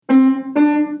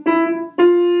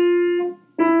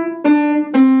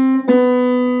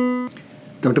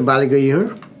Dr. Baliga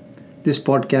here. This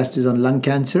podcast is on lung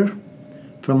cancer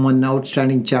from one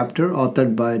outstanding chapter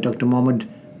authored by Dr. Mohammed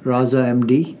Raza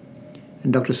MD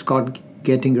and Dr. Scott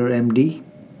Gettinger MD,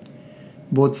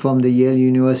 both from the Yale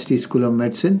University School of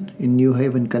Medicine in New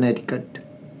Haven, Connecticut.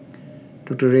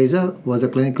 Dr. Raza was a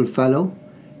clinical fellow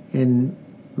in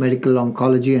medical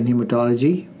oncology and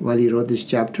hematology while he wrote this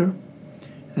chapter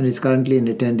and is currently an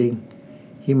attending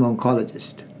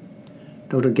hemo-oncologist.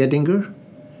 Dr. Gettinger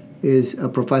is a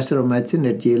professor of medicine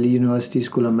at Yale University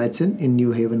School of Medicine in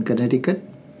New Haven, Connecticut.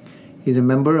 He is a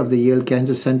member of the Yale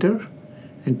Cancer Center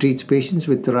and treats patients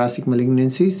with thoracic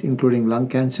malignancies, including lung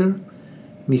cancer,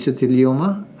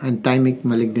 mesothelioma, and thymic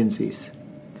malignancies.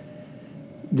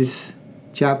 This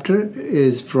chapter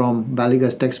is from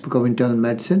Baliga's Textbook of Internal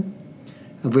Medicine,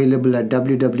 available at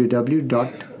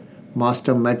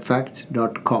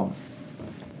www.mastermedfacts.com.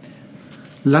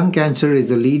 Lung cancer is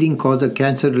the leading cause of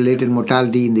cancer-related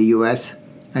mortality in the US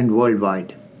and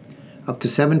worldwide. Up to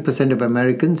 7% of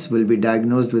Americans will be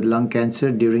diagnosed with lung cancer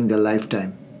during their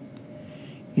lifetime.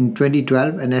 In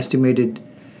 2012, an estimated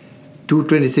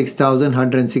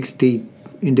 226,160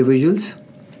 individuals,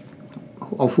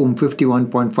 of whom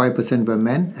 51.5% were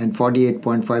men and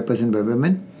 48.5% were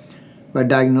women, were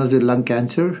diagnosed with lung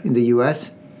cancer in the US,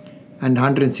 and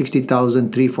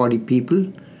 160,340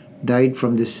 people died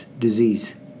from this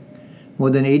disease. More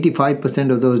than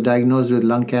 85% of those diagnosed with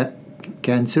lung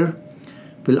cancer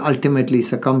will ultimately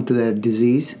succumb to their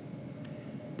disease.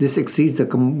 This exceeds the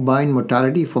combined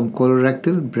mortality from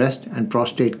colorectal, breast, and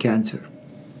prostate cancer.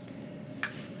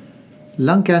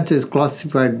 Lung cancer is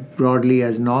classified broadly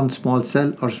as non-small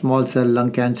cell or small cell lung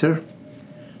cancer.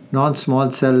 Non-small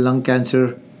cell lung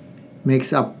cancer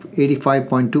makes up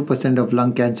 85.2% of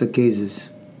lung cancer cases.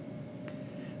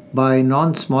 By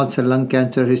non-small cell lung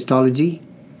cancer histology,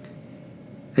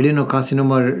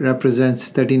 adenocarcinoma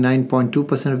represents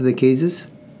 39.2% of the cases,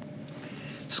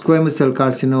 squamous cell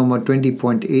carcinoma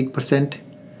 20.8%,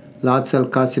 large cell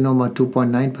carcinoma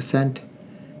 2.9%,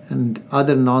 and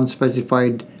other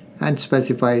non-specified and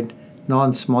specified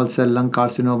non-small cell lung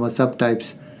carcinoma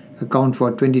subtypes account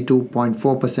for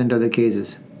 22.4% of the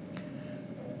cases.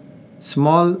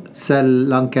 Small cell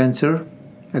lung cancer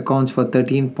accounts for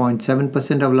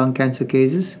 13.7% of lung cancer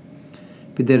cases,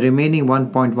 with the remaining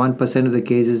 1.1% of the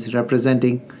cases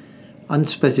representing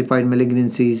unspecified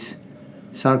malignancies,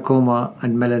 sarcoma,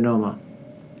 and melanoma.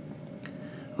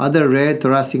 Other rare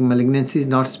thoracic malignancies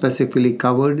not specifically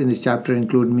covered in this chapter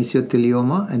include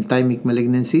mesothelioma and thymic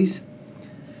malignancies.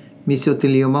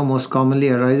 Mesothelioma most commonly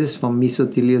arises from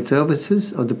mesothelial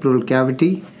surfaces of the pleural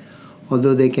cavity,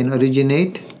 although they can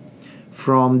originate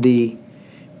from the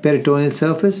peritoneal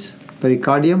surface,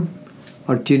 pericardium,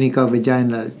 or tunica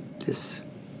vaginalis.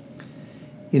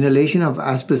 Inhalation of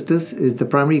asbestos is the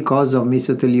primary cause of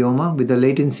mesothelioma, with a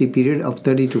latency period of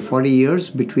 30 to 40 years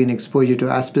between exposure to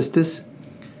asbestos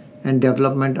and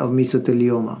development of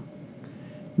mesothelioma.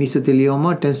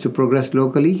 Mesothelioma tends to progress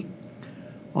locally,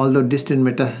 although distant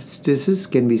metastasis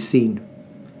can be seen.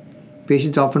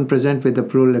 Patients often present with a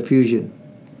pleural effusion.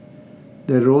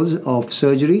 The roles of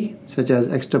surgery, such as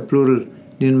extrapleural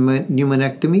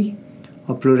pneumonectomy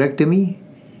or pleurectomy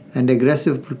and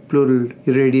aggressive pleural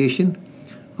irradiation,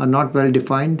 are not well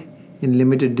defined in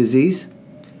limited disease.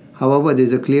 However, there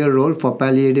is a clear role for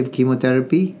palliative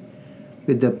chemotherapy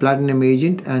with the platinum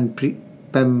agent and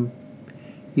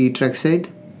pemetrexed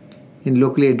in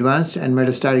locally advanced and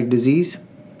metastatic disease,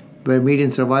 where median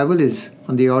survival is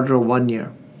on the order of 1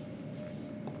 year.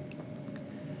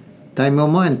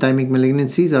 Thymoma and thymic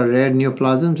malignancies are rare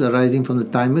neoplasms arising from the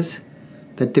thymus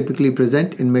that typically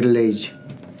present in middle age.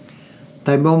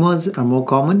 Thymomas are more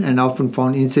common and often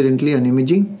found incidentally on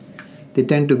imaging. They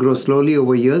tend to grow slowly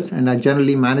over years and are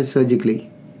generally managed surgically.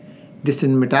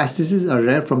 Distant metastases are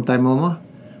rare from thymoma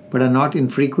but are not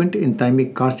infrequent in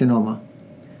thymic carcinoma.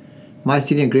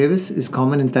 Myasthenia gravis is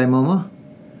common in thymoma,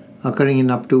 occurring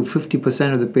in up to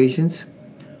 50% of the patients,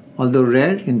 although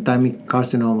rare in thymic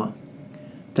carcinoma.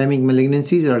 Thymic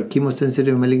malignancies are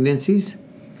chemosensitive malignancies,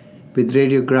 with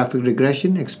radiographic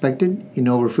regression expected in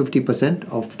over 50%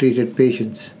 of treated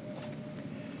patients.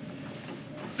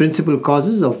 Principal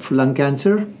causes of lung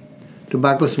cancer.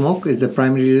 Tobacco smoke is the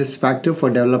primary risk factor for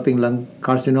developing lung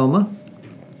carcinoma.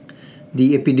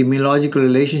 The epidemiological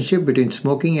relationship between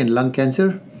smoking and lung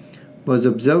cancer was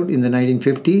observed in the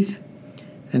 1950s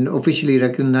and officially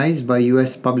recognized by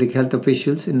US public health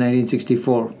officials in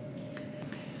 1964.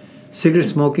 Cigarette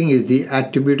smoking is the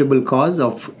attributable cause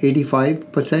of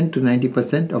 85% to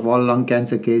 90% of all lung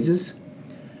cancer cases.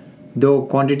 Though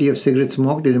quantity of cigarettes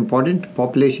smoked is important,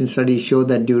 population studies show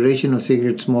that duration of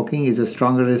cigarette smoking is a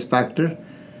stronger risk factor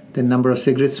the number of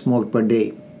cigarettes smoked per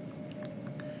day.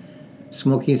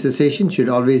 Smoking cessation should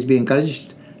always be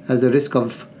encouraged as the risk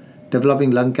of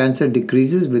developing lung cancer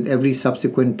decreases with every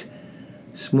subsequent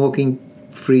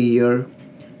smoking-free year,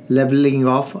 leveling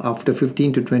off after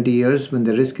 15 to 20 years when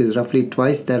the risk is roughly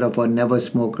twice that of a never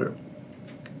smoker.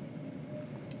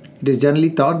 It is generally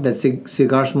thought that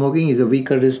cigar smoking is a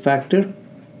weaker risk factor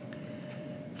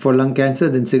for lung cancer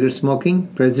than cigarette smoking,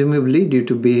 presumably due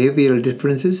to behavioral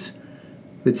differences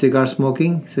with cigar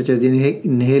smoking, such as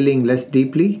inhaling less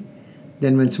deeply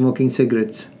than when smoking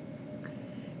cigarettes.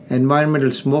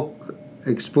 Environmental smoke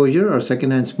exposure or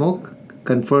secondhand smoke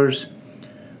confers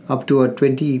up to a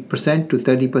 20% to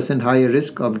 30% higher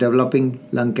risk of developing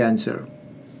lung cancer.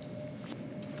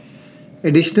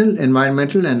 Additional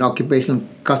environmental and occupational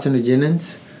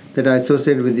carcinogens that are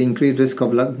associated with the increased risk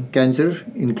of lung cancer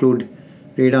include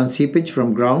radon seepage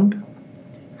from ground,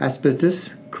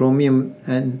 asbestos, chromium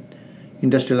and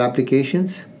industrial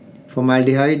applications,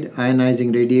 formaldehyde,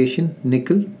 ionizing radiation,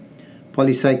 nickel,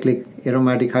 polycyclic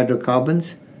aromatic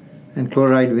hydrocarbons, and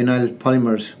chloride vinyl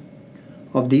polymers.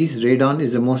 Of these, radon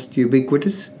is the most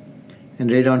ubiquitous, and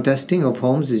radon testing of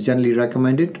homes is generally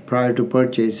recommended prior to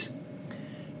purchase.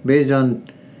 Based on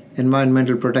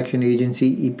Environmental Protection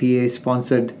Agency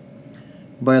EPA-sponsored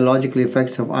Biological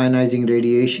Effects of Ionizing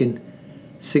Radiation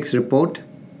 6 report,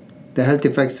 the health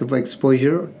effects of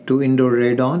exposure to indoor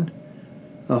radon,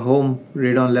 a home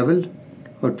radon level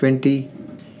of 20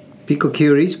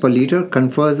 picocuries per liter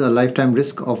confers a lifetime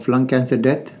risk of lung cancer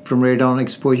death from radon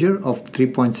exposure of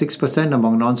 3.6%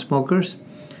 among non-smokers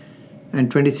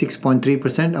and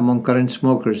 26.3% among current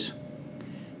smokers.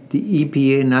 The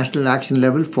EPA national action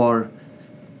level for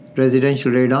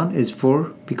residential radon is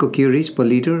 4 picocuries per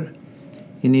liter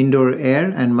in indoor air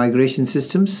and migration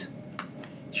systems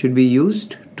should be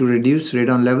used to reduce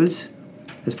radon levels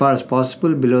as far as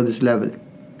possible below this level.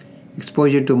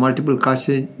 Exposure to multiple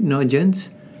carcinogens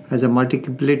has a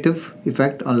multiplicative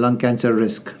effect on lung cancer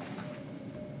risk.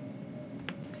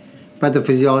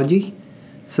 Pathophysiology.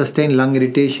 Sustained lung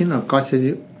irritation or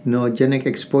carcinogenic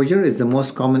exposure is the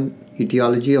most common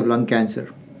etiology of lung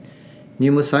cancer.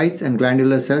 Pneumocytes and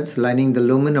glandular cells lining the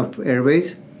lumen of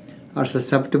airways are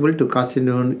susceptible to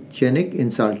carcinogenic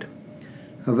insult.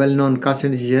 A well-known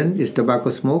carcinogen is tobacco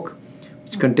smoke,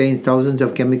 which contains thousands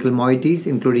of chemical moieties,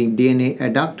 including DNA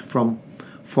adduct from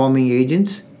forming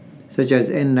agents such as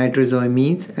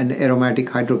N-nitrosamines and aromatic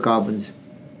hydrocarbons.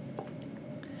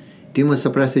 Tumor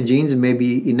suppressor genes may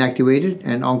be inactivated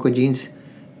and oncogenes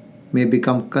may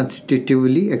become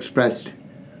constitutively expressed.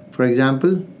 For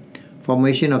example,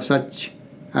 formation of such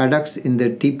adducts in the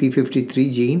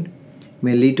TP53 gene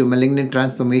may lead to malignant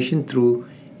transformation through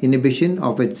inhibition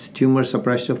of its tumor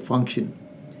suppressive function.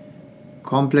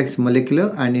 Complex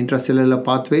molecular and intracellular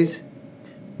pathways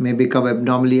may become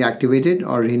abnormally activated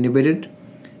or inhibited,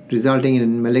 resulting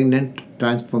in malignant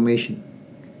transformation.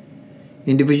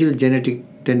 Individual genetic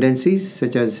tendencies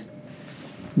such as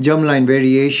germline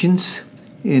variations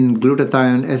in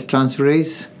glutathione S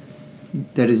transferase,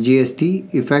 that is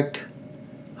GST, affect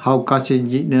how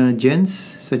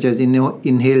carcinogens such as inhaled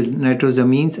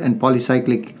nitrosamines and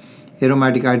polycyclic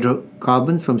aromatic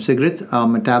hydrocarbons from cigarettes are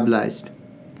metabolized.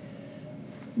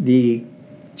 The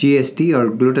GST or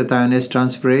glutathione S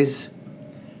transferase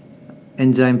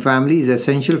enzyme family is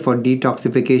essential for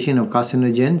detoxification of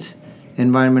carcinogens,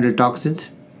 environmental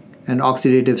toxins, and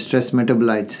oxidative stress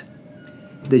metabolites.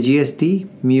 The GST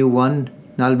mu1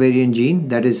 null variant gene,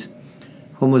 that is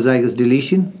homozygous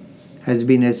deletion, has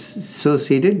been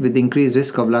associated with increased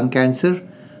risk of lung cancer,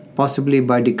 possibly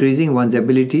by decreasing one's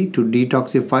ability to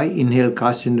detoxify inhaled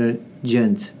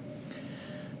carcinogens.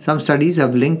 Some studies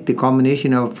have linked the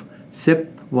combination of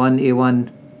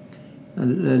CYP1A1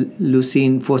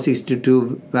 leucine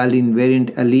 462 valine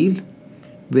variant allele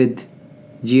with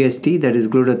GST, that is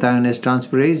glutathione S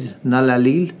transferase null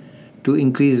allele, to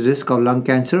increase risk of lung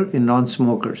cancer in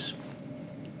non-smokers.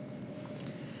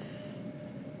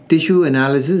 Tissue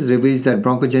analysis reveals that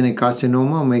bronchogenic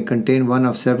carcinoma may contain one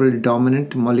of several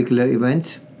dominant molecular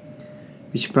events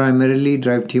which primarily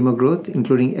drive tumor growth,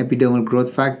 including epidermal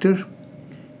growth factor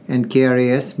and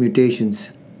KRAS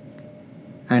mutations,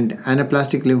 and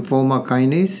anaplastic lymphoma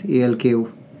kinase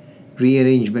ALK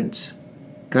rearrangements.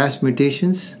 KRAS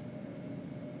mutations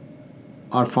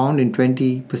are found in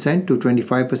 20% to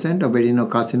 25% of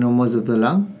adenocarcinomas of the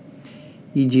lung.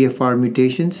 EGFR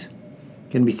mutations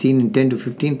can be seen in 10 to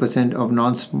 15% of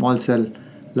non-small cell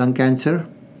lung cancer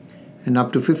and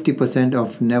up to 50%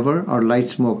 of never or light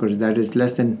smokers, that is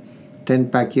less than 10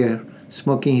 pack year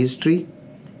smoking history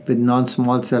with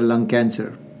non-small cell lung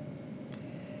cancer.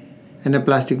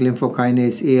 Anaplastic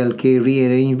lymphokinase ALK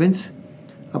rearrangements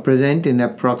are present in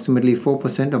approximately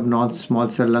 4% of non-small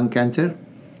cell lung cancer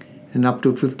and up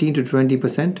to 15 to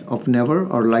 20% of never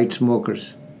or light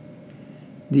smokers.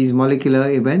 These molecular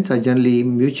events are generally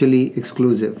mutually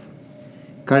exclusive.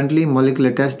 Currently,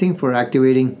 molecular testing for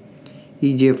activating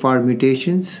EGFR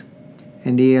mutations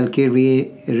and ALK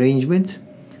rearrangements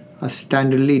are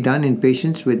standardly done in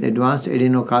patients with advanced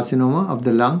adenocarcinoma of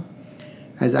the lung,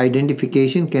 as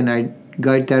identification can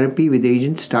guide therapy with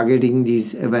agents targeting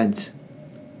these events.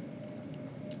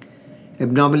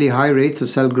 Abnormally high rates of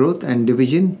cell growth and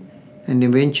division and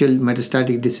eventual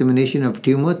metastatic dissemination of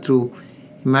tumor through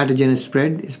hematogenous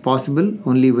spread is possible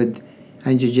only with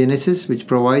angiogenesis, which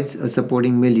provides a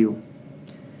supporting milieu.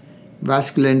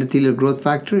 Vascular endothelial growth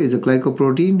factor is a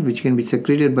glycoprotein which can be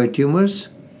secreted by tumors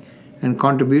and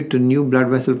contribute to new blood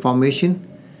vessel formation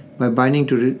by binding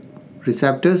to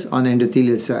receptors on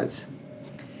endothelial cells.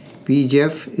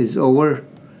 VEGF is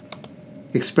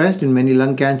overexpressed in many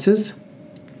lung cancers.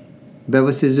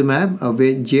 Bevacizumab, a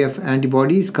VEGF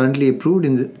antibody, is currently approved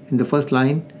in the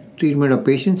first-line treatment of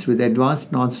patients with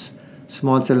advanced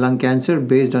non-small cell lung cancer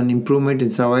based on improvement in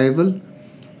survival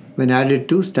when added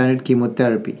to standard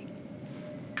chemotherapy.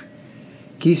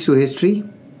 Keys to history.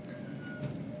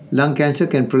 Lung cancer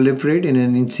can proliferate in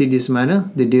an insidious manner.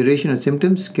 The duration of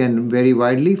symptoms can vary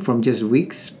widely from just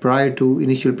weeks prior to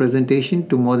initial presentation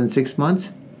to more than 6 months.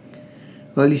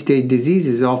 Early stage disease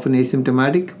is often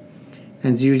asymptomatic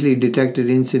and is usually detected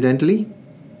incidentally.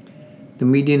 The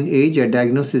median age at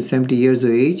diagnosis is 70 years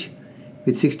of age,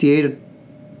 with 68%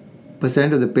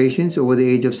 of the patients over the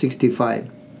age of 65.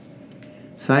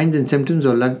 Signs and symptoms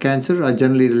of lung cancer are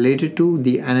generally related to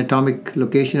the anatomic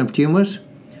location of tumors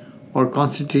or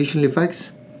constitutional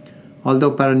effects,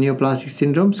 although paraneoplastic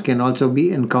syndromes can also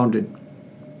be encountered.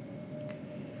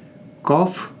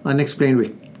 Cough,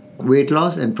 unexplained weight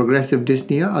loss, and progressive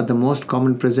dyspnea are the most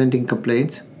common presenting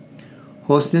complaints.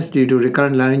 Hoarseness due to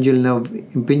recurrent laryngeal nerve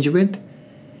impingement,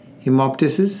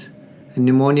 hemoptysis, and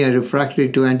pneumonia refractory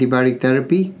to antibiotic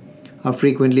therapy are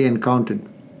frequently encountered.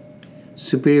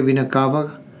 Superior vena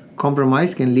cava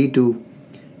compromise can lead to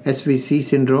SVC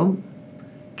syndrome,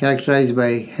 characterized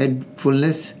by head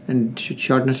fullness and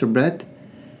shortness of breath,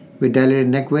 with dilated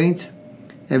neck veins,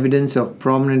 evidence of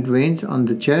prominent veins on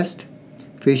the chest,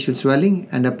 facial swelling,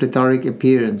 and a plethoric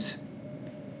appearance.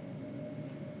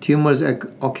 Tumors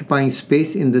occupying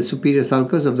space in the superior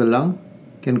sulcus of the lung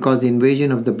can cause the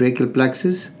invasion of the brachial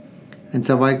plexus and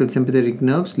cervical sympathetic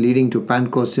nerves, leading to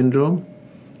Pancoast syndrome,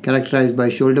 characterized by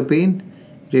shoulder pain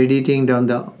radiating down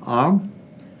the arm,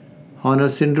 Horner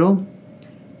syndrome,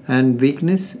 and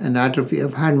weakness and atrophy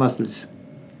of hand muscles.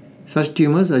 Such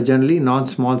tumors are generally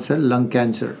non-small cell lung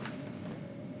cancer.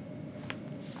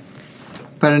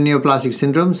 Paraneoplastic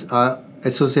syndromes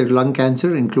associated with lung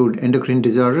cancer include endocrine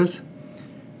disorders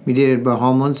mediated by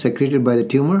hormones secreted by the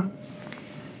tumor,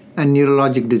 and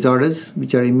neurologic disorders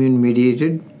which are immune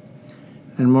mediated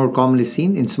and more commonly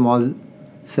seen in small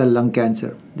cell lung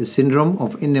cancer. The syndrome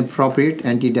of inappropriate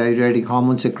antidiuretic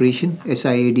hormone secretion,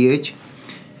 SIADH,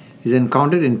 is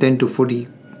encountered in 10 to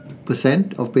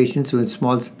 40% of patients with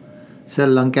small cell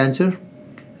lung cancer,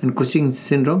 and Cushing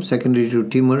syndrome secondary to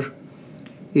tumor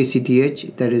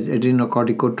ACTH, that is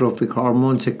adrenocorticotrophic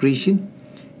hormone secretion,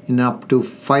 in up to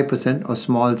 5% of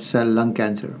small cell lung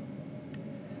cancer.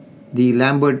 The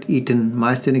Lambert-Eaton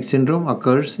myasthenic syndrome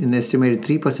occurs in estimated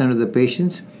 3% of the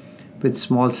patients with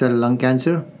small cell lung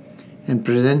cancer and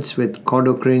presents with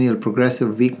caudocranial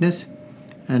progressive weakness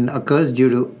and occurs due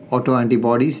to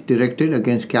autoantibodies directed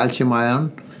against calcium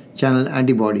ion channel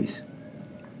antibodies.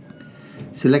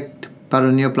 Select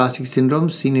paraneoplastic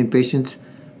syndromes seen in patients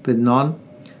with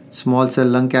non-small cell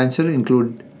lung cancer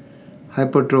include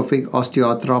hypertrophic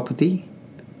osteoarthropathy,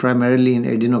 primarily in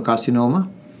adenocarcinoma,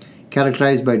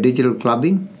 characterized by digital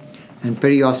clubbing and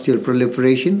periosteal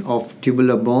proliferation of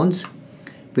tubular bones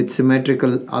with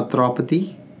symmetrical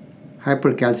arthropathy,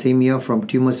 hypercalcemia from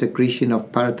tumor secretion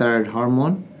of parathyroid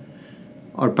hormone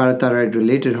or parathyroid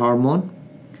related hormone,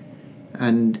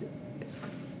 and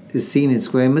is seen in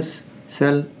squamous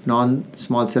cell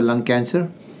non-small cell lung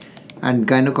cancer, and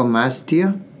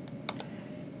gynecomastia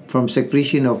from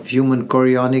secretion of human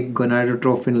chorionic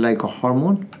gonadotropin-like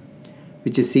hormone,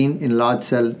 which is seen in large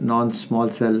cell non-small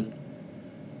cell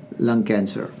lung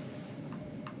cancer.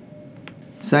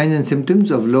 Signs and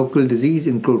symptoms of local disease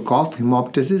include cough,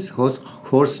 hemoptysis,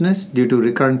 hoarseness due to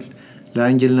recurrent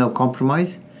laryngeal nerve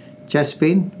compromise, chest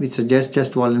pain which suggests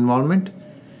chest wall involvement,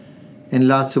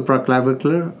 enlarged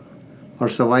supraclavicular or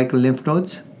cervical lymph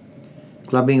nodes,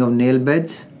 clubbing of nail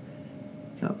beds,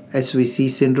 SVC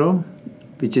syndrome,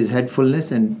 which is head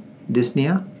fullness and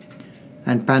dyspnea,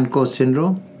 and Pancoast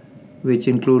syndrome, which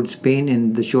includes pain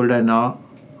in the shoulder and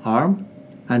arm,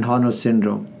 and Horner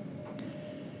syndrome.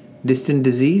 Distant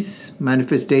disease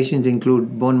manifestations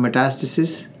include bone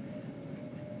metastasis,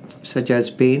 such as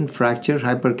pain, fracture,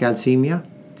 hypercalcemia,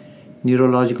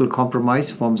 neurological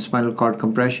compromise from spinal cord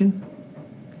compression,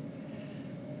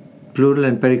 pleural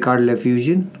and pericardial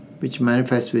effusion, which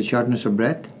manifests with shortness of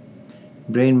breath,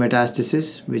 brain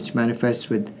metastasis, which manifests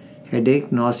with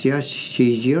headache, nausea,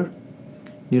 seizure,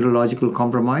 neurological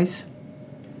compromise,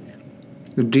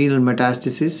 adrenal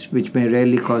metastasis, which may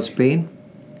rarely cause pain,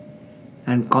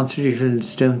 and constitutional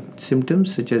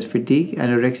symptoms such as fatigue,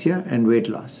 anorexia, and weight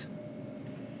loss.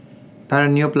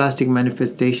 Paraneoplastic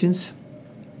manifestations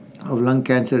of lung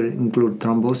cancer include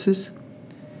thrombosis,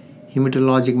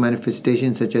 hematologic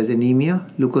manifestations such as anemia,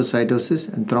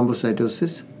 leukocytosis, and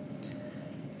thrombocytosis,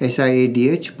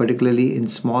 SIADH, particularly in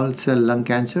small cell lung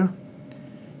cancer,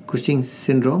 Cushing's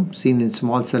syndrome, seen in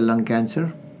small cell lung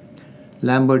cancer,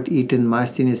 Lambert-Eaton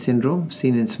myasthenia syndrome,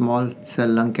 seen in small cell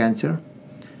lung cancer,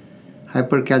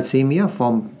 hypercalcemia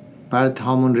from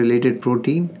parathormone-related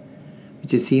protein,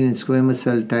 which is seen in squamous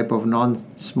cell type of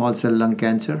non-small cell lung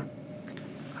cancer,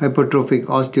 hypertrophic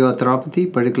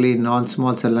osteoarthropathy, particularly in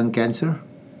non-small cell lung cancer,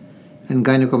 and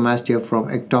gynecomastia from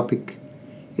ectopic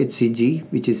HCG,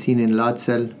 which is seen in large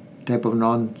cell type of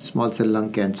non-small cell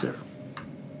lung cancer.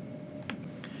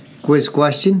 Quiz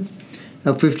question.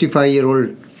 A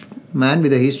 55-year-old man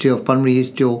with a history of pulmonary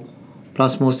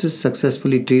histoplasmosis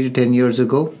successfully treated 10 years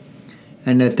ago,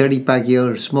 and a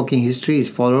 30-year smoking history is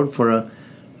followed for a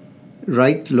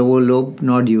right lower lobe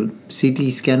nodule.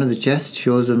 CT scan of the chest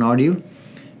shows the nodule,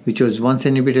 which was 1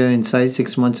 centimeter in size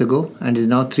 6 months ago and is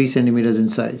now 3 centimeters in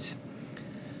size.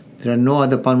 There are no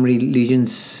other pulmonary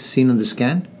lesions seen on the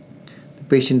scan. The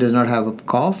patient does not have a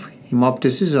cough,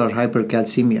 hemoptysis, or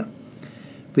hypercalcemia.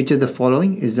 Which of the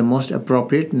following is the most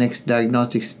appropriate next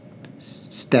diagnostic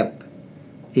step?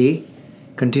 A.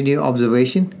 Continue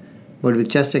observation, but with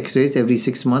chest x-rays every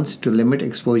 6 months to limit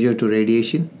exposure to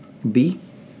radiation. B.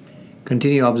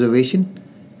 Continue observation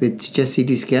with chest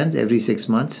CT scans every 6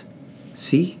 months.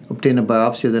 C. Obtain a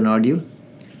biopsy of the nodule.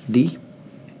 D.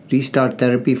 Restart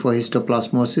therapy for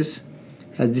histoplasmosis,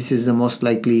 as this is the most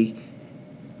likely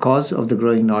cause of the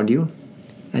growing nodule.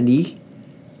 And E.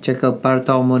 Check a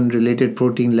parathormone-related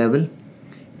protein level.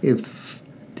 If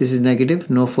this is negative,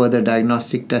 no further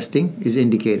diagnostic testing is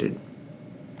indicated.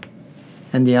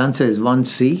 And the answer is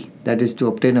 1C, that is to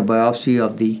obtain a biopsy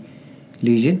of the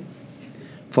lesion.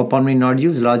 For pulmonary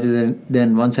nodules larger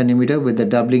than 1 centimeter with a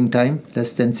doubling time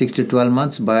less than 6 to 12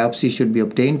 months, biopsy should be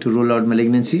obtained to rule out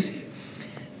malignancies.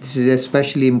 This is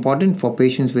especially important for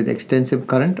patients with extensive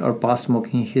current or past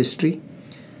smoking history.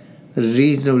 A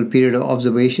reasonable period of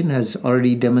observation has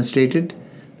already demonstrated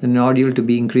the nodule to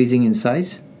be increasing in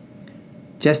size.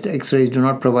 Chest x-rays do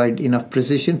not provide enough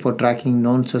precision for tracking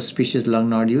known suspicious lung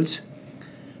nodules.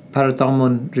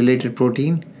 Parathormone-related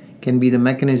protein can be the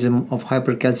mechanism of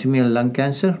hypercalcemia in lung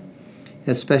cancer,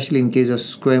 especially in case of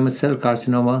squamous cell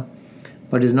carcinoma,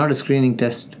 but is not a screening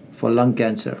test for lung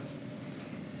cancer.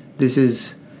 This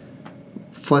is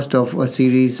first of a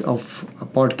series of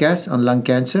podcasts on lung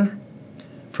cancer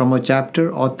from a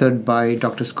chapter authored by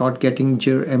Dr. Scott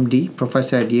Gettinger, MD,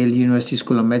 professor at Yale University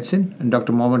School of Medicine, and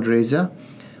Dr. Mohammad Reza,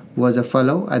 who was a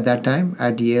fellow at that time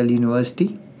at Yale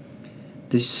University.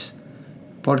 This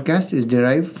podcast is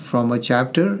derived from a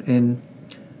chapter in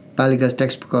Paliga's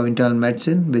textbook of internal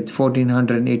medicine with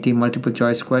 1480 multiple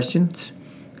choice questions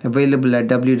available at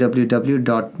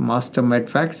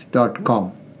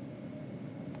www.mastermedfacts.com.